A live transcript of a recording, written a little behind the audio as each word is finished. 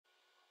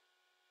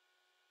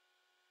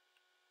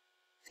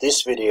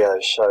This video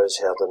shows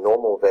how the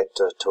normal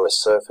vector to a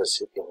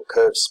surface in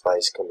curved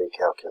space can be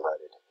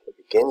calculated. It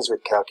begins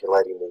with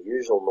calculating the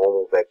usual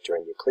normal vector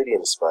in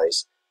Euclidean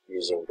space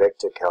using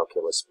vector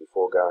calculus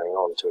before going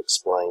on to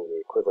explain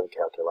the equivalent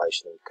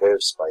calculation in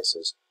curved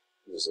spaces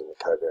using the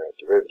covariant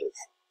derivative.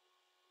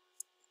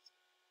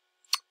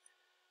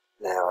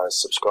 Now, a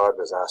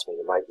subscriber has asked me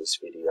to make this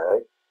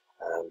video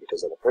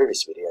because in the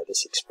previous video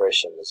this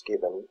expression was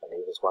given and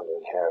he was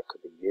wondering how it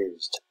could be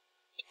used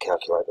to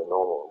calculate the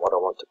normal. And what I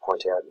want to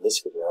point out in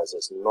this video is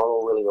it's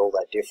not really all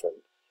that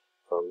different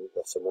from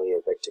the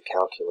familiar vector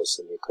calculus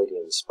in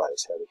Euclidean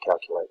space, how we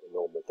calculate the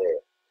normal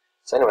there.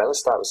 So anyway,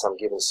 let's start with some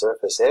given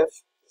surface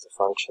f as a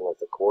function of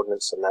the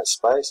coordinates in that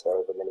space,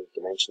 however many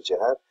dimensions you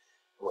have,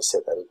 and we'll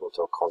set that equal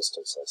to a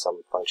constant. So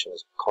some function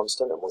is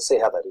constant, and we'll see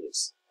how that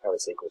is, how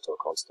it's equal to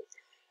a constant.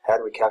 How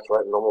do we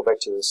calculate the normal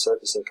vector of the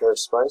surface in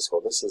curved space?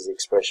 Well, this is the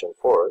expression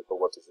for it, but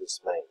what does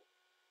this mean?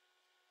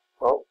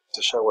 Well,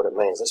 to show what it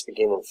means, let's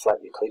begin in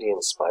flat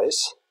Euclidean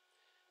space,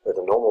 where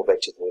the normal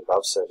vector to the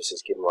above surface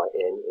is given by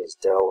n is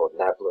del or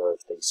nabla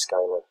of the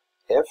scalar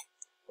f,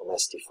 and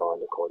that's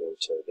defined according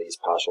to these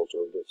partial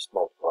derivatives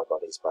multiplied by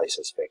these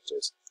basis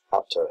vectors,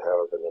 up to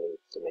however many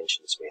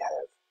dimensions we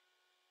have.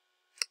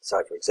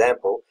 So, for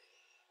example,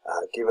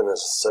 given the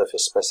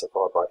surface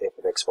specified by f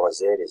of x, y,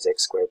 z is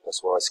x squared plus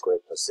y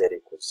squared plus z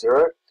equals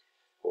 0,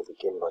 we'll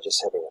begin by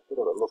just having a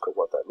bit of a look at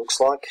what that looks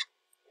like.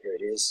 Here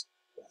it is,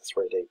 a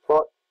 3D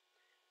plot,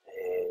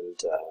 and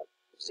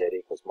z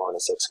equals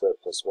minus x squared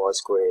plus y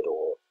squared,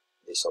 or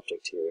this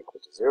object here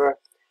equal to 0.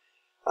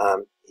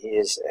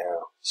 Here's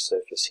our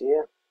surface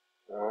here.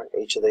 Alright,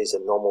 each of these are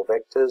normal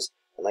vectors,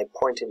 and they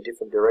point in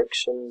different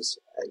directions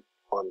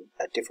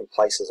at different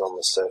places on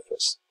the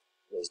surface.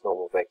 These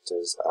normal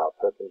vectors are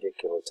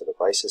perpendicular to the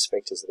basis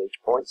vectors at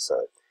each point,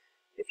 so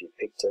if you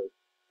picked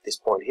this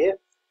point here,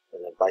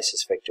 and the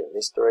basis vector in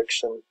this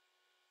direction,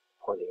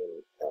 pointing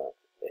in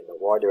the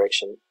y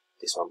direction,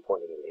 this one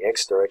pointing in the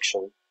x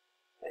direction,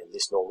 and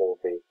this normal will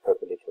be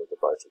perpendicular to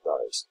both of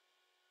those.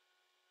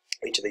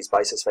 Each of these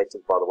basis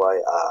vectors, by the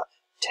way, are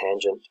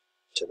tangent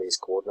to these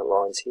coordinate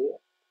lines here.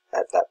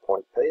 At that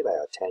point P, they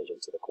are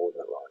tangent to the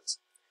coordinate lines.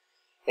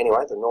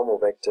 Anyway, the normal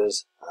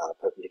vectors are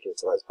perpendicular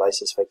to those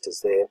basis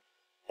vectors there,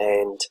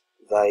 and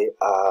they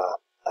are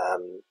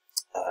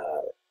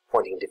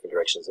pointing in different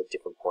directions at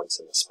different points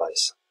in the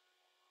space.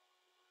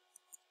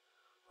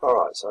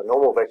 Alright, so a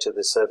normal vector of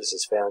the surface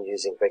is found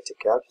using vector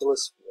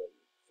calculus,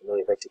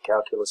 familiar vector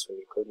calculus from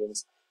Euclidean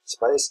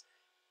space.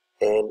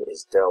 N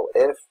is del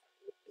f,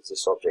 is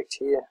this object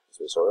here, as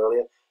we saw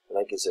earlier, and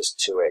that gives us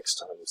 2x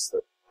times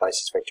the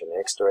basis vector in the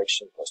x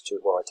direction, plus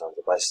 2y times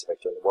the basis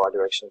vector in the y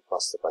direction,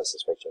 plus the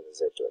basis vector in the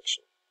z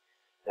direction.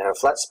 Now in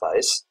flat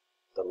space,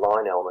 the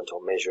line element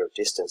or measure of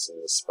distance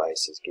in this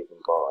space is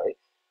given by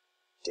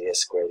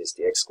ds squared is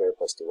dx squared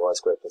plus dy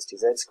squared plus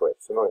dz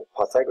squared. Familiar,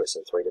 Pythagoras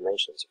in 3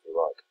 dimensions if you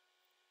like.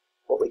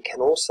 What we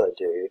can also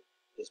do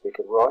is we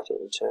could write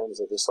it in terms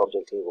of this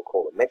object here we'll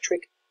call a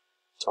metric,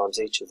 times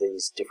each of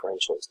these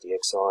differentials,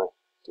 dxi,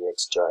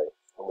 dxj,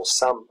 and we'll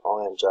sum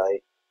I and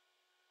j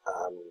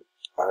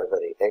over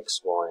the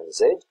x, y and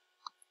z,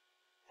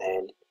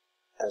 and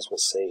as we'll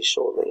see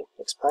shortly,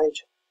 next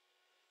page,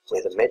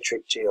 where the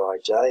metric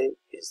gij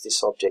is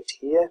this object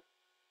here.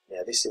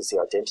 Now this is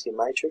the identity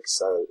matrix,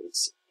 so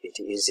it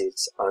is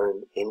its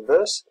own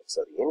inverse.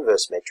 So the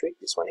inverse metric,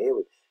 this one here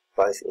with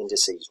both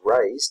indices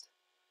raised,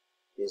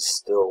 is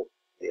still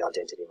the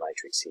identity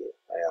matrix here.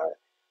 They are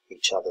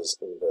each other's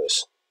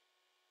inverse.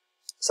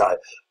 So,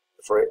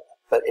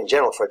 but in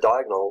general, for a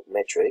diagonal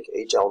metric,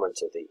 each element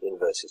of the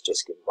inverse is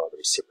just given by the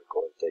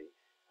reciprocal of the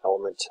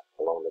element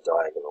along the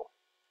diagonal.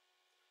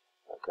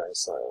 Okay,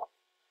 so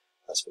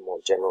that's for more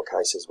general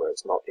cases where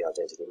it's not the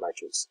identity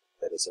matrix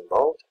that is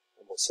involved,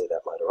 and we'll see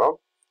that later on.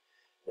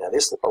 Now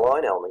this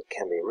line element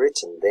can be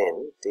written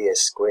then,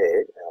 ds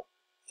squared, our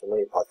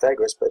familiar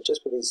Pythagoras, but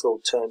just with these little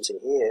terms in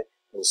here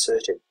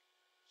inserted,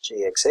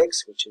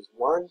 gxx, which is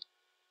 1,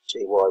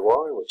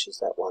 gyy, which is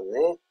that one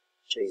there,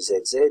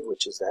 gzz,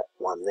 which is that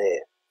one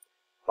there.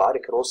 But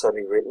it could also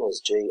be written as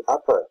g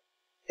upper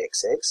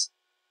xx,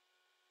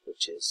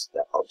 which is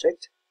that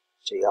object,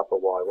 g upper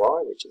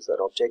yy, which is that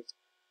object,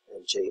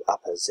 and g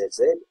upper zz,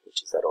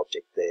 which is that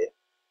object there.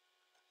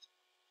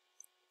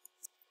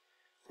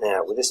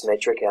 Now, with this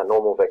metric, our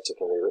normal vector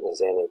can be written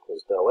as n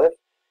equals del f,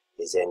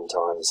 is n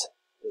times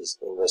these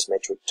inverse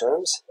metric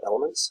terms,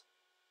 elements,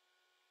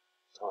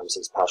 times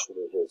these partial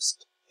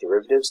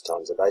derivatives,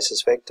 times the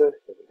basis vector.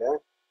 Here we go.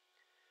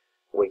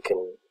 We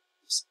can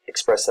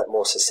express that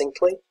more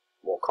succinctly,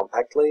 more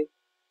compactly,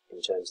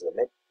 in terms of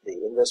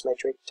the inverse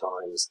metric,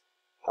 times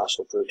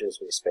partial derivatives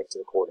with respect to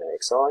the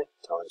coordinate xi,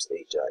 times the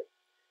ej.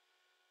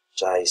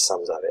 J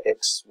sums over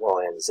x,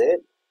 y and z,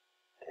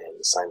 and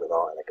the same with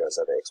I, that goes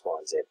over x, y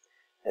and z.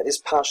 Now this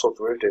partial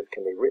derivative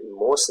can be written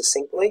more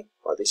succinctly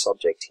by this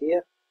object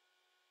here,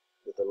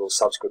 with a little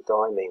subscript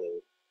I,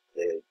 meaning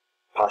the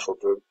partial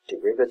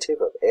derivative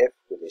of f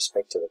with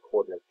respect to the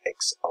coordinate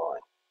xi.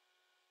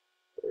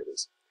 There it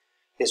is.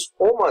 This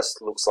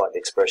almost looks like the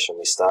expression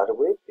we started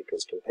with,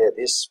 because compare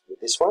this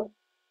with this one,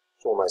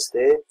 It's almost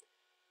there.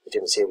 The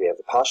difference here, we have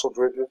the partial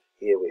derivative.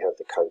 Here we have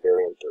the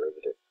covariant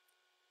derivative.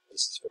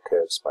 This is for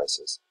curved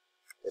spaces.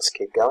 Let's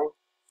keep going.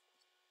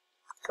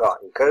 Right,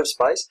 in curved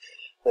space,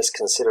 let's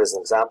consider as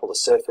an example the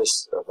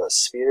surface of a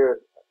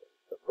sphere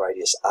of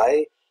radius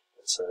a.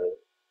 And so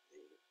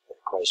the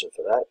equation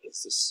for that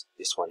is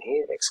this one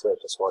here, x squared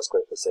plus y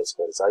squared plus z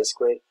squared is a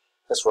squared.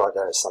 Let's write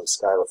that as some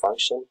scalar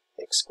function,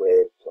 x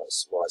squared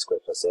plus y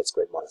squared plus z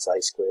squared minus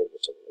a squared,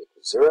 which will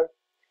equal 0.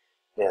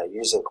 Now,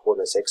 using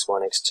coordinates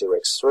x1, x2,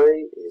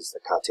 x3 is the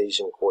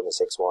Cartesian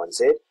coordinates x, y, and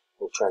z.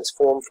 We'll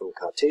transform from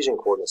Cartesian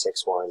coordinates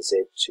x, y, and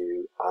z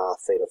to r,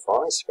 theta,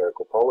 phi,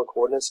 spherical polar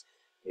coordinates,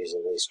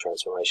 using these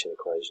transformation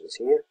equations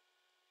here.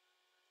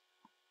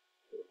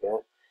 There we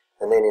go.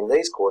 And then in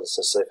these coordinates,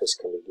 the surface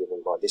can be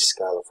given by this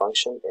scalar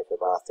function, f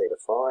of r, theta,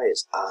 phi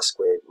is r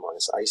squared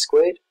minus a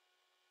squared.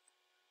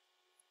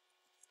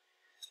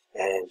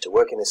 And to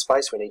work in this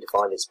space, we need to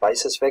find its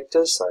basis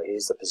vectors. So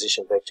here's the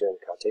position vector in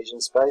Cartesian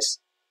space.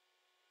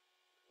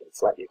 In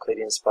flat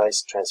Euclidean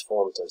space,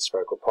 transformed to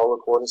spherical polar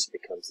coordinates,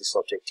 it becomes this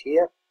object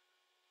here.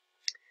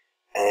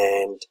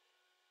 And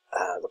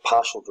the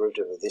partial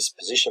derivative of this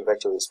position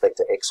vector with respect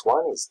to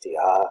x1 is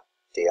dr.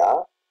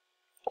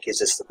 It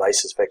gives us the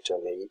basis vector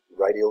in the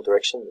radial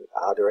direction, the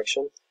r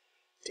direction.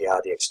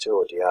 Dr dx2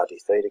 or dr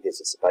d theta gives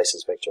us the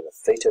basis vector in the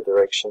theta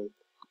direction.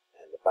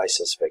 And the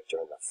basis vector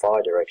in the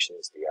phi direction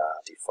is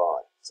dr d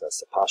phi. So that's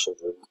the partial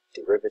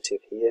derivative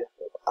here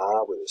of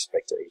r with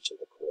respect to each of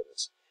the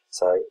coordinates.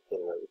 So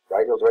in the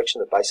radial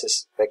direction, the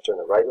basis vector in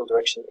the radial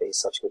direction, e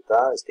subscript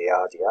r, is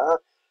dr.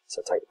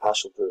 So take the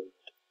partial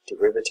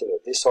derivative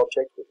of this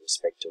object with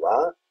respect to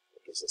r,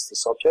 that gives us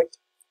this object.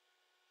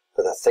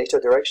 For the theta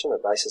direction, the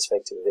basis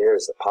vector there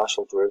is the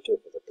partial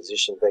derivative of the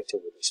position vector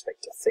with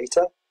respect to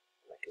theta,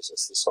 that gives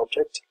us this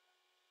object.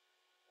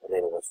 And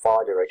then in the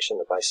phi direction,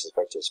 the basis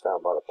vector is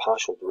found by the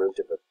partial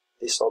derivative of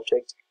this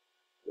object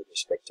with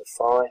respect to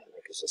phi, and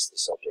that gives us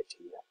this object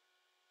here.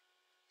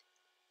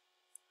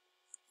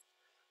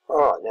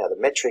 Alright, now the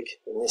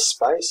metric in this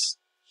space,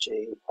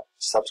 g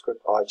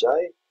subscript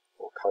ij,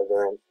 or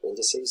covariant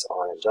indices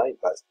I and j,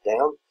 both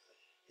down,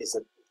 is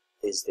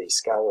the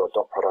scalar or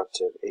dot product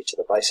of each of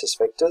the basis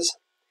vectors.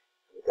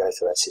 We go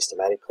through that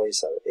systematically,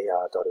 so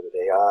er dotted with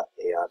er,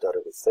 er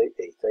dotted with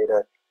e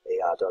theta,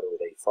 er dotted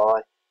with e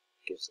phi,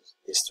 gives us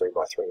this 3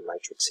 by 3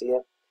 matrix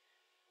here.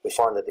 We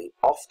find that the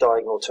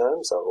off-diagonal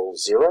terms are all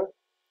 0,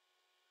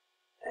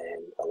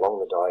 and along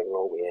the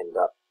diagonal we end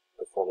up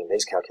performing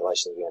these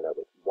calculations, we end up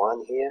with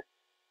 1 here,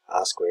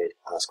 r squared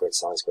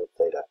sine squared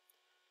theta.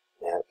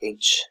 Now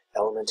each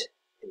element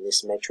in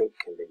this metric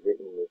can be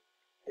written with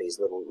these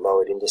little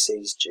lowered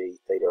indices, g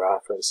theta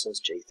r for instance,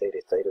 g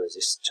theta theta is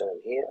this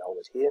term here,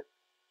 element here.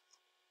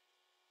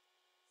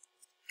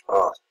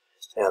 Alright,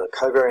 now the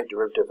covariant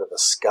derivative of a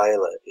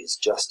scalar is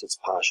just its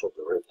partial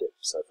derivative.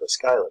 So for a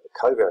scalar, the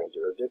covariant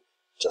derivative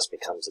just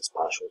becomes its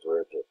partial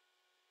derivative.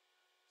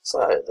 So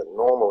the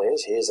normal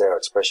is, here's our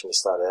expression we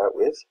started out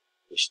with,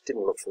 which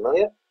didn't look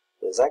familiar.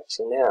 There's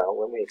actually now,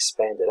 when we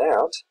expand it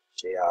out,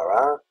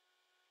 grr,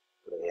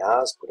 put in the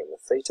r's, put in the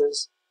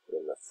thetas, put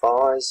in the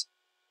phi's.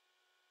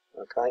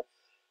 Okay,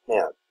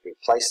 now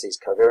replace these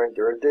covariant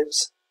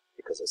derivatives,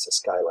 because it's a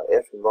scalar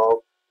f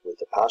involved, with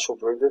the partial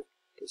derivative,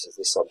 gives us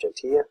this object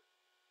here,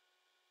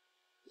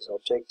 this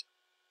object.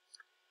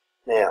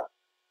 Now,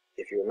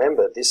 if you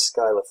remember, this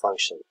scalar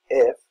function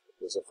f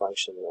was a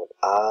function of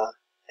r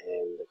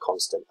and the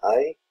constant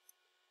a,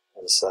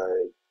 and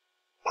so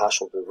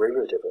partial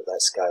derivative of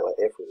that scalar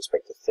f with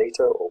respect to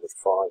theta or with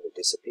phi will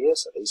disappear,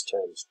 so these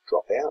terms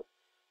drop out,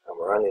 and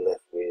we're only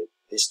left with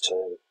this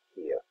term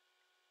here.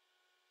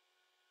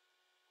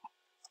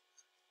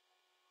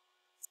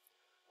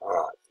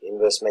 Alright, the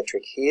inverse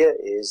metric here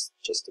is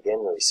just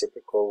again the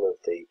reciprocal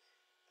of the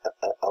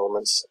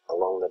elements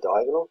along the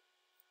diagonal.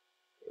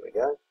 Here we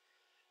go.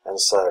 And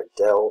so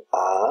del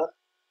r,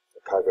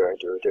 the covariant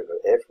derivative of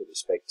f with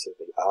respect to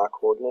the r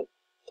coordinate,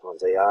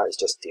 times er is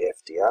just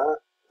df dr,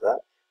 that.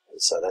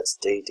 And so that's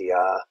d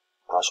dr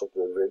partial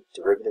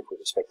derivative with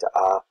respect to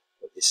r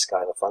of this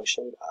scalar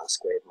function, r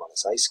squared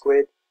minus a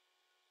squared.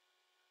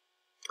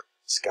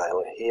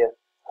 Scalar here,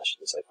 I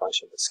shouldn't say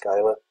function, but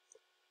scalar,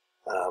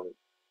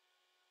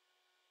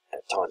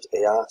 times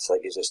er, so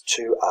that gives us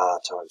 2r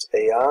times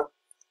er.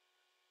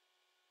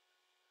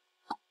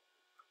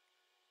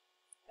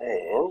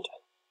 And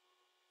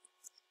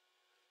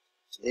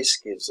this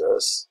gives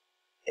us,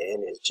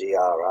 n is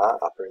grr,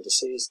 upper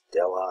indices,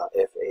 del r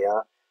f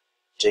er.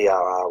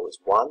 grr was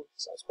 1,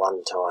 so it's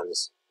 1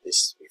 times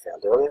this we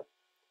found earlier.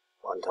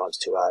 1 times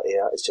 2r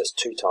er is just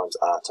 2 times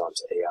r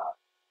times er.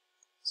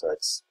 So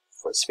it's,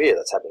 for a sphere,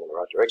 that's happening in the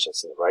right direction.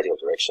 It's in the radial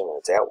direction and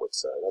it's outward,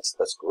 so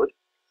that's good.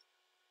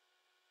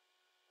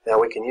 Now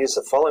we can use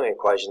the following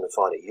equation to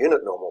find a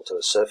unit normal to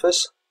a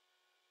surface,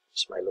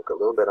 which may look a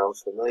little bit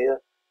unfamiliar,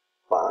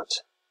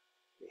 but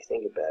if you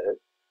think about it,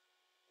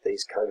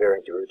 these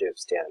covariant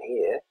derivatives down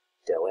here,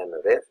 del m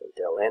of f and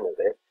del n of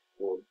f,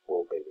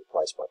 will be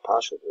replaced by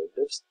partial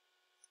derivatives,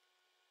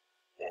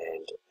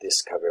 and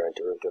this covariant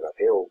derivative up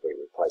here will be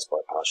replaced by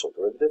partial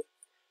derivative.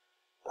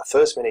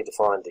 First we need to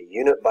find the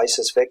unit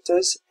basis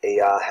vectors,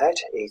 ER hat,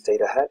 E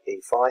theta hat,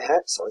 E phi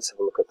hat. So let's have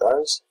a look at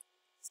those.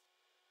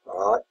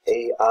 Alright,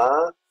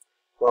 ER,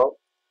 well,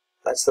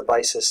 that's the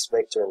basis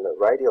vector in the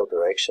radial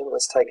direction.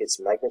 Let's take its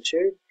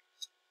magnitude.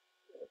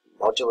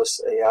 Modulus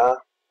ER,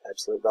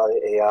 absolute value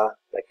ER,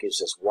 that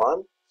gives us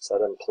 1. So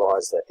that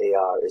implies that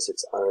ER is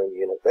its own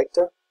unit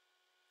vector.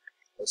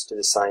 Let's do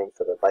the same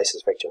for the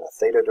basis vector in the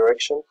theta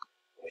direction.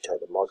 We take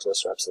the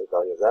modulus or absolute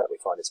value of that. We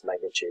find its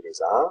magnitude is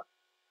R.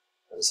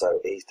 And so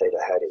E theta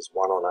hat is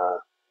 1 on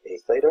R E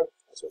theta,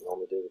 as we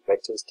normally do with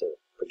vectors to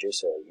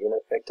produce a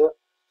unit vector.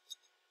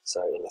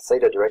 So in the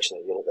theta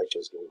direction, the unit vector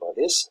is given by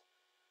this.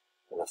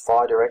 In the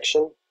phi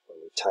direction, when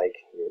we take,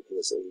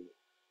 here's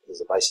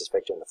a basis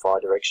vector in the phi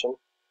direction.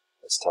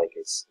 Let's take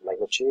its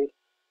magnitude.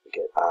 We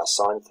get R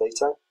sine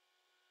theta.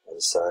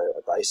 And so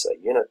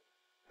a unit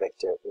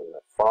vector in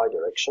the phi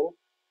direction,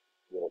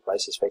 unit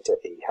basis vector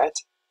E hat,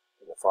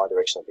 in the phi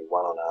direction will be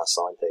 1 on R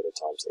sine theta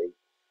times E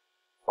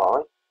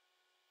phi.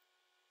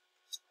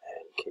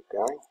 And keep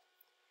going.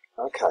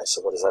 Okay,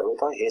 so what does that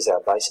look like? Here's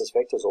our basis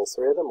vectors, all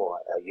three of them, or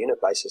our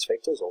unit basis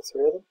vectors, all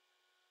three of them.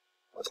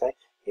 Okay,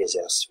 here's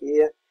our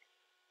sphere.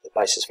 The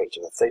basis vector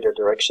in the theta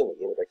direction, the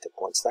unit vector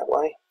points that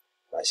way.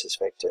 Basis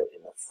vector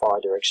in the phi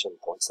direction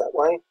points that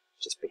way.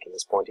 Just picking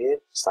this point here,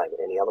 same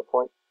at any other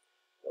point.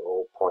 They'll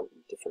all point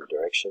in different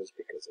directions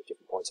because they're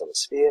different points on the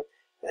sphere.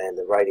 And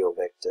the radial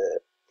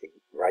vector, the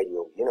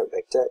radial unit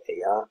vector,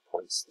 ER,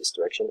 points this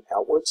direction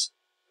outwards,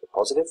 the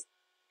positive.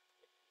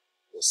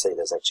 You'll see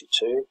there's actually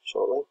two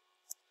shortly.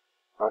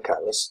 Okay,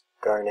 let's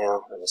go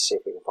now and let's see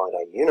if we can find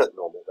a unit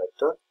normal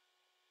vector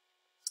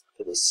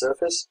for this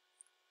surface,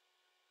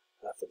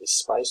 for this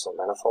space or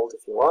manifold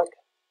if you like.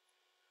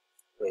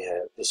 We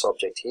have this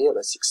object here,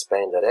 let's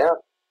expand that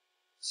out.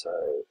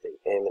 So the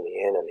M and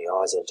the N and the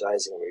I's and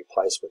J's are going to be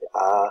replaced with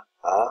R.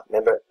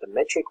 Remember, the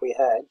metric we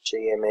had,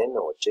 GMN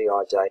or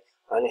GIJ,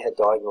 only had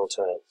diagonal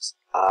terms.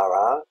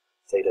 RR,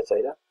 theta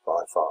theta,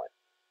 phi phi.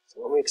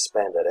 So when we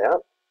expand that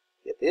out,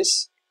 get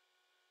this.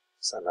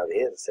 Same over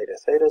here, the theta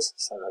thetas.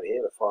 Same over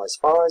here, the phi's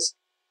phi's.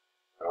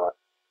 Alright,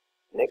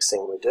 next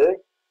thing we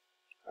do,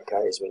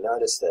 okay, is we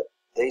notice that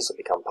these will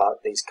become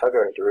these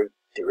covariant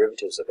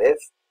derivatives of f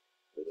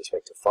with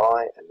respect to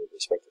phi and with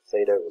respect to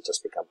theta will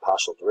just become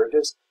partial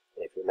derivatives.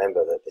 And if you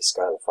remember that the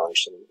scalar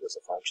function was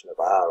a function of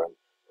r and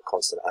the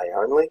constant a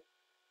only,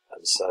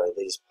 and so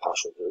these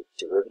partial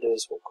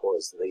derivatives will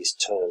cause these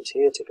terms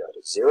here to go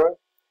to 0,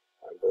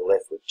 and we're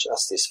left with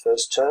just this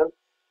first term,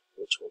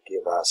 which will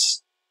give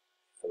us,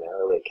 from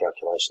our earlier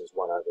calculations,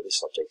 1 over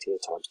this object here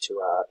times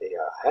 2r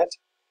er hat.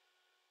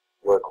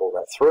 Work all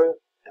that through,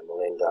 and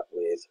we'll end up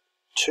with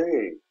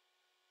two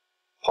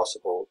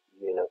possible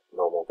unit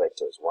normal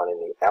vectors, one in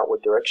the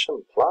outward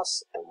direction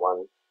plus and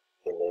one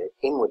in the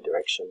inward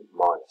direction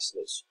minus.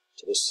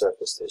 To this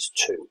surface there's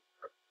two,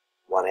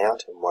 one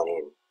out and one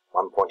in,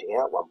 one pointing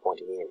out, one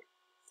pointing in.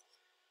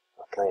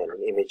 Okay, and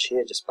an image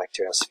here, just back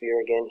to our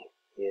sphere again.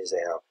 Here's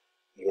our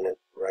unit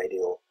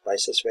radial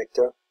basis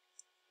vector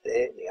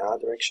there in the r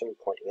direction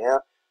pointing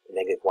out, the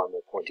negative one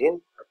will point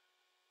in.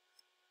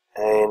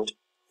 And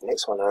the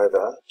next one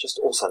over, just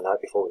also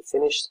note before we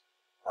finish,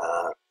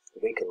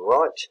 we can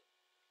write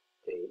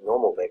the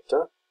normal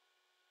vector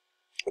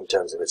in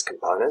terms of its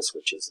components,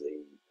 which is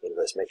the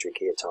inverse metric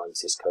here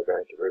times this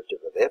covariant derivative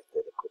of f,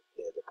 they're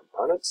the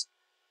components,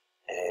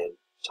 and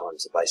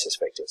times the basis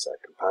vector, so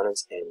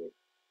components n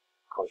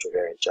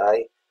contravariant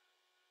j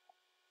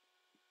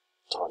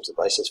times the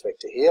basis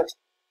vector here,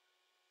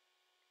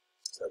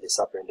 so this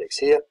upper index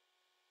here.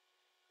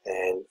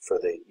 And for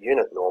the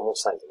unit normal,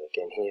 same thing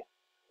again here.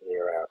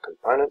 Here are our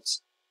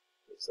components,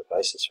 here's the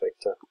basis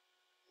vector,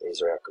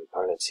 these are our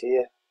components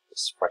here,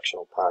 this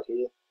fractional part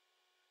here,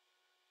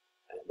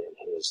 and then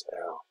here's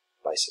our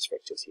basis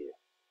vectors here.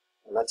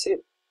 And that's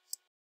it.